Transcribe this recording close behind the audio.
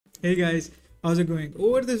Hey guys, how's it going?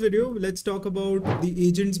 Over this video, let's talk about the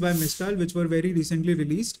agents by Mistral, which were very recently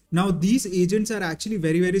released. Now, these agents are actually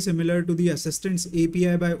very similar to the Assistants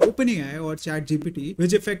API by OpenAI or ChatGPT,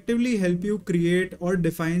 which effectively help you create or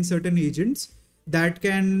define certain agents that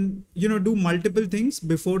can, do multiple things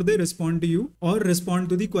before they respond to you or respond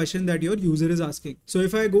to the question that your user is asking. So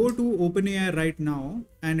if I go to OpenAI right now,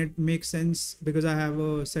 and it makes sense because I have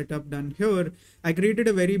a setup done here, I created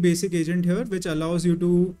a very basic agent here, which allows you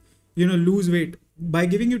to, lose weight by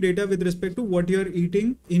giving you data with respect to what you're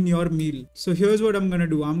eating in your meal. So here's what I'm going to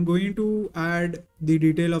do. I'm going to add the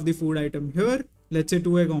detail of the food item here. Let's say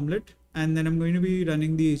 2-egg omelette. And then I'm going to be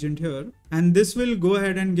running the agent here, and this will go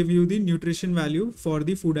ahead and give you the nutrition value for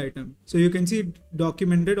the food item. So you can see it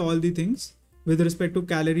documented all the things with respect to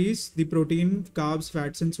calories, the protein, carbs,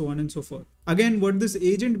 fats, and so on and so forth. Again, what this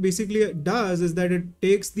agent basically does is that it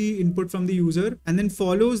takes the input from the user and then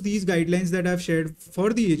follows these guidelines that I've shared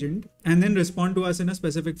for the agent and then respond to us in a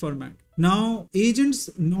specific format. Now, agents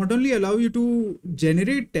not only allow you to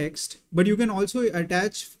generate text, but you can also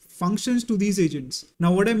attach functions to these agents.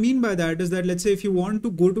 Now, what I mean by that is that, let's say if you want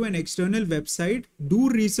to go to an external website, do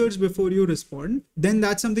research before you respond, then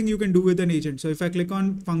that's something you can do with an agent. So if I click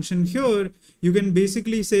on function here, you can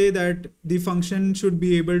basically say that the function should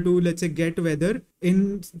be able to, let's say, get weather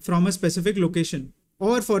from a specific location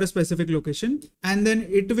or for a specific location, and then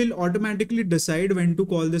it will automatically decide when to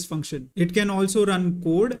call this function. It can also run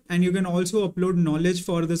code, and you can also upload knowledge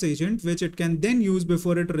for this agent, which it can then use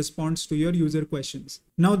before it responds to your user questions.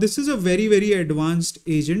 Now, this is a very advanced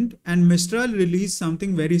agent, and Mistral released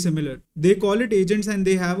something very similar. They call it agents, and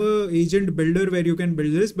they have a agent builder where you can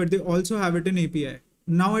build this, but they also have it in API.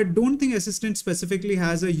 Now, I don't think Assistant specifically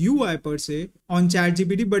has a UI per se on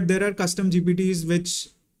ChatGPT, but there are custom GPTs which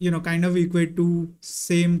kind of equate to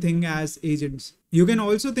same thing as agents. You can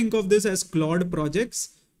also think of this as Claude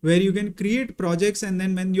projects, where you can create projects, and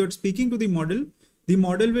then when you're speaking to the model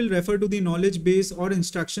will refer to the knowledge base or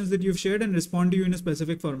instructions that you've shared and respond to you in a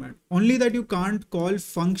specific format. Only that you can't call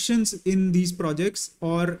functions in these projects,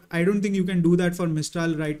 or I don't think you can do that for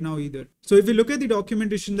Mistral right now either. So if you look at the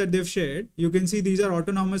documentation that they've shared, you can see these are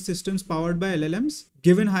autonomous systems powered by LLMs.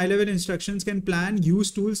 Given high-level instructions, can plan, use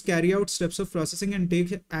tools, carry out steps of processing, and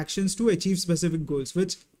take actions to achieve specific goals,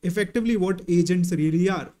 which effectively what agents really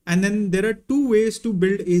are. And then there are two ways to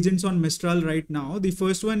build agents on Mistral right now. The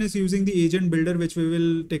first one is using the agent builder, which we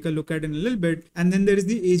will take a look at in a little bit. And then there is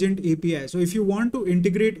the agent API. So if you want to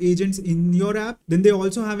integrate agents in your app, then they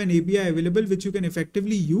also have an API available, which you can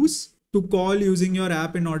effectively use to call using your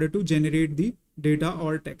app in order to generate the data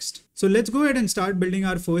or text. So let's go ahead and start building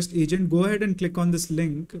our first agent. Go ahead and click on this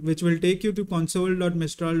link, which will take you to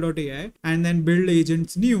console.mistral.ai and then build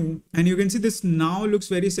agents new. And you can see this now looks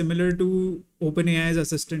very similar to OpenAI's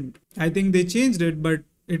Assistant. I think they changed it, but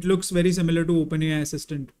it looks very similar to OpenAI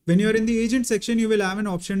Assistant. When you're in the agent section, you will have an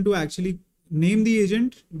option to actually name the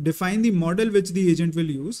agent, define the model which the agent will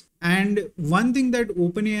use. And one thing that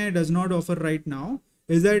OpenAI does not offer right now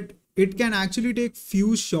is that it can actually take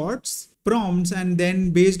few shots prompts, and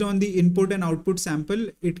then based on the input and output sample,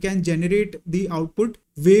 it can generate the output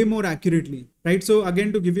way more accurately, right? So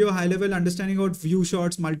again, to give you a high level understanding about few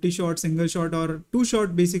shots, multi-shot, single shot, or two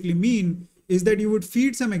shot basically mean is that you would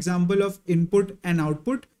feed some example of input and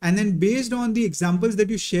output, and then based on the examples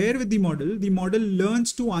that you share with the model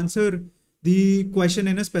learns to answer the question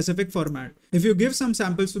in a specific format. If you give some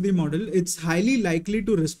samples to the model, it's highly likely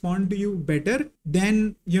to respond to you better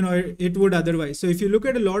than it would otherwise. So if you look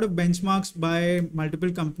at a lot of benchmarks by multiple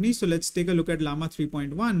companies, so let's take a look at Llama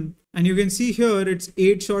 3.1, and you can see here it's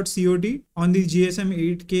 8-shot COD on the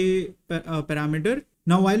GSM 8K parameter.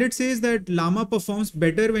 Now, while it says that Llama performs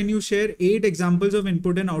better when you share 8 examples of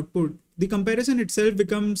input and output, the comparison itself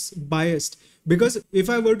becomes biased, because if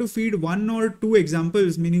I were to feed 1 or 2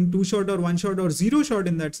 examples, meaning 2-shot or 1-shot or 0-shot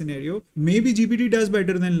in that scenario, maybe GPT does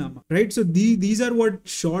better than Llama, right? So these are what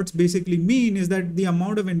shots basically mean, is that the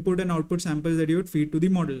amount of input and output samples that you would feed to the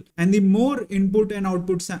model. And the more input and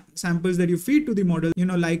output samples that you feed to the model,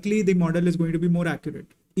 likely the model is going to be more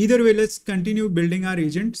accurate. Either way, let's continue building our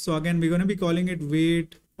agent. So again, we're going to be calling it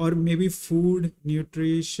weight or maybe food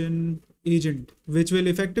nutrition agent, which will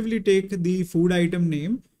effectively take the food item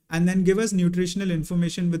name and then give us nutritional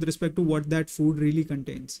information with respect to what that food really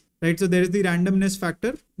contains, right? So there is the randomness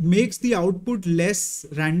factor, makes the output less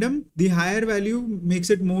random. The higher value makes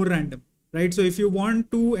it more random, right? So if you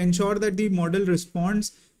want to ensure that the model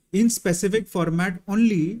responds in specific format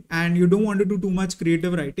only, and you don't want to do too much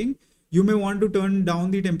creative writing, you may want to turn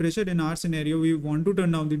down the temperature. In our scenario, we want to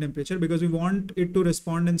turn down the temperature because we want it to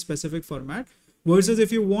respond in specific format. Versus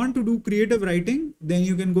if you want to do creative writing, then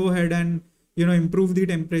you can go ahead and improve the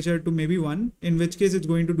temperature to maybe 1, in which case it's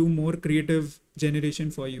going to do more creative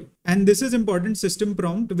generation for you. And this is important system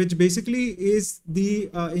prompt, which basically is the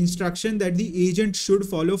instruction that the agent should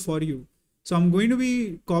follow for you. So I'm going to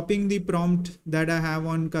be copying the prompt that I have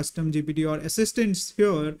on custom GPT or assistants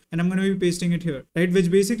here, and I'm going to be pasting it here, right? Which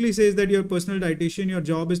basically says that your personal dietitian, your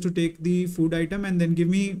job is to take the food item and then give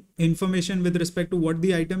me information with respect to what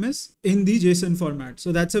the item is in the JSON format.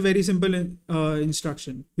 So that's a very simple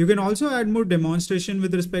instruction. You can also add more demonstration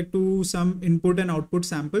with respect to some input and output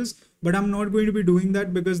samples, but I'm not going to be doing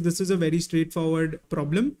that because this is a very straightforward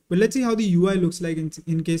problem. But let's see how the UI looks like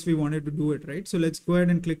in case we wanted to do it, right? So let's go ahead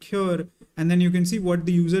and click here, and then you can see what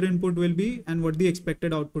the user input will be and what the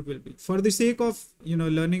expected output will be. For the sake of,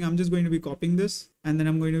 learning, I'm just going to be copying this, and then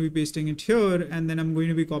I'm going to be pasting it here, and then I'm going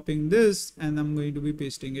to be copying this, and I'm going to be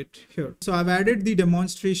pasting it here. So I've added the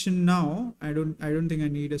demonstration now. I don't think I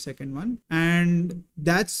need a second one. And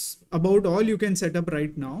that's about all you can set up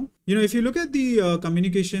right now. If you look at the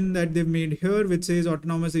communication that they've made here, which says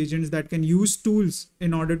autonomous agents that can use tools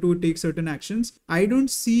in order to take certain actions, I don't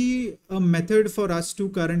see a method for us to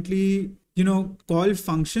currently call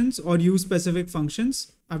functions or use specific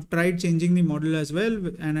functions. I've tried changing the model as well,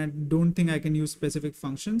 and I don't think I can use specific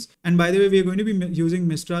functions. And by the way, we're going to be using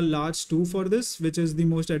Mistral Large 2 for this, which is the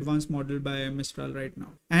most advanced model by Mistral right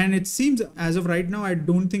now. And it seems as of right now, I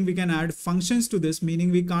don't think we can add functions to this, meaning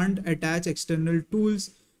we can't attach external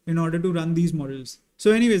tools in order to run these models.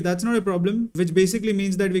 So anyways, that's not a problem, which basically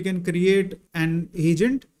means that we can create an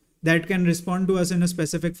agent that can respond to us in a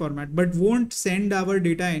specific format, but won't send our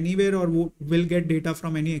data anywhere or will get data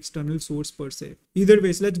from any external source per se. Either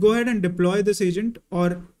way, so let's go ahead and deploy this agent,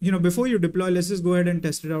 or, before you deploy, let's just go ahead and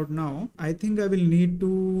test it out now. I think I will need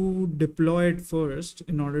to deploy it first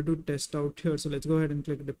in order to test out here. So let's go ahead and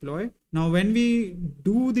click deploy. Now, when we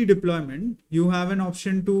do the deployment, you have an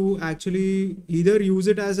option to actually either use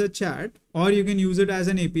it as a chat or you can use it as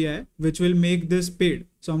an API, which will make this paid.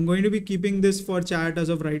 So I'm going to be keeping this for chat as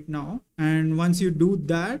of right now. And once you do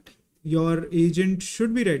that, your agent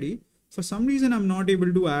should be ready. For some reason, I'm not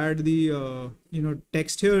able to add the,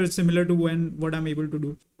 text here similar to what I'm able to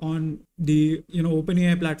do on the,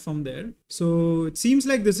 OpenAI platform there. So it seems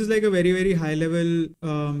like this is like a very, very high level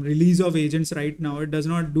release of agents right now. It does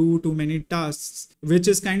not do too many tasks, which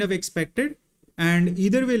is kind of expected. And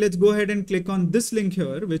either way, let's go ahead and click on this link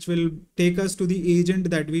here, which will take us to the agent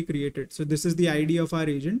that we created. So this is the ID of our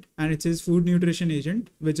agent, and it says food nutrition agent,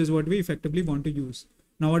 which is what we effectively want to use.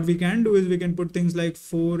 Now, what we can do is we can put things like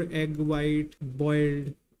 4 egg white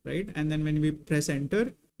boiled, right? And then when we press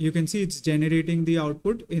enter, you can see it's generating the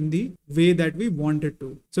output in the way that we want it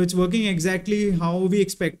to. So it's working exactly how we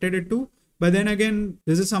expected it to. But then again,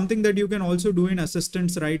 this is something that you can also do in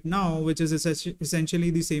assistants right now, which is essentially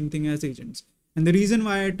the same thing as agents. And the reason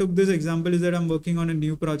why I took this example is that I'm working on a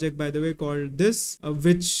new project, by the way, called this,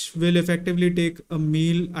 which will effectively take a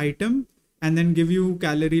meal item and then give you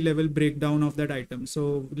calorie level breakdown of that item.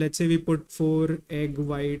 So let's say we put 4 egg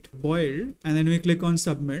white boiled, and then we click on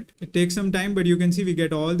submit. It takes some time, but you can see we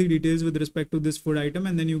get all the details with respect to this food item,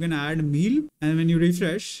 and then you can add meal. And when you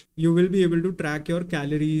refresh, you will be able to track your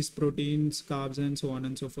calories, proteins, carbs, and so on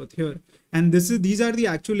and so forth here. And these are the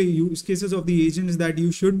actual use cases of the agents that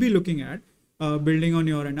you should be looking at. Building on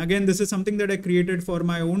your end. Again, this is something that I created for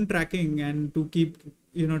my own tracking and to keep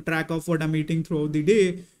track of what I'm eating throughout the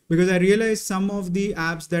day, because I realized some of the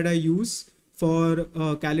apps that I use for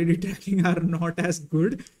calorie tracking are not as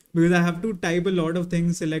good, because I have to type a lot of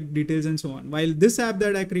things, select details and so on. While this app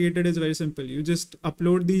that I created is very simple. You just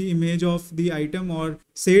upload the image of the item or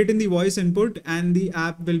say it in the voice input, and the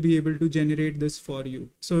app will be able to generate this for you.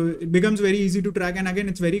 So it becomes very easy to track. And again,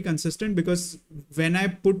 it's very consistent, because when I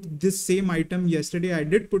put this same item yesterday, I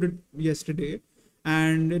did put it yesterday,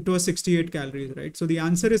 and it was 68 calories, right? So the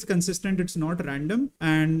answer is consistent. It's not random.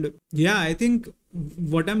 And yeah, I think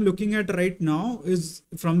what I'm looking at right now is,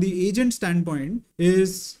 from the agent standpoint,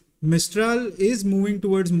 is Mistral is moving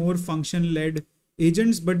towards more function-led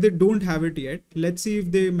agents, but they don't have it yet. Let's see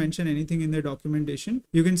if they mention anything in their documentation.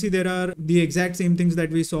 You can see there are the exact same things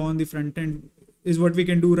that we saw on the front end is what we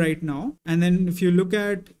can do right now. And then if you look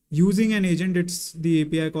at using an agent, it's the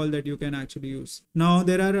API call that you can actually use. Now,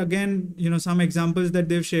 there are again, some examples that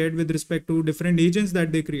they've shared with respect to different agents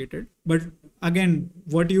that they created. But again,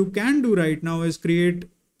 what you can do right now is create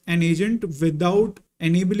an agent without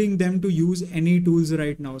enabling them to use any tools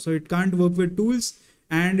right now. So it can't work with tools,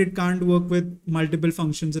 and it can't work with multiple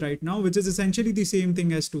functions right now, which is essentially the same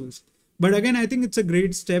thing as tools. But again, I think it's a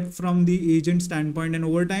great step from the agent standpoint, and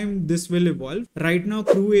over time, this will evolve. Right now,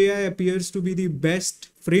 Crew AI appears to be the best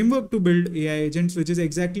framework to build AI agents, which is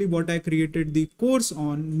exactly what I created the course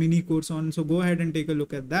on, mini course on. So go ahead and take a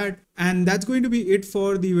look at that. And that's going to be it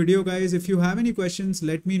for the video, guys. If you have any questions,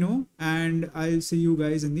 let me know, and I'll see you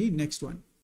guys in the next one.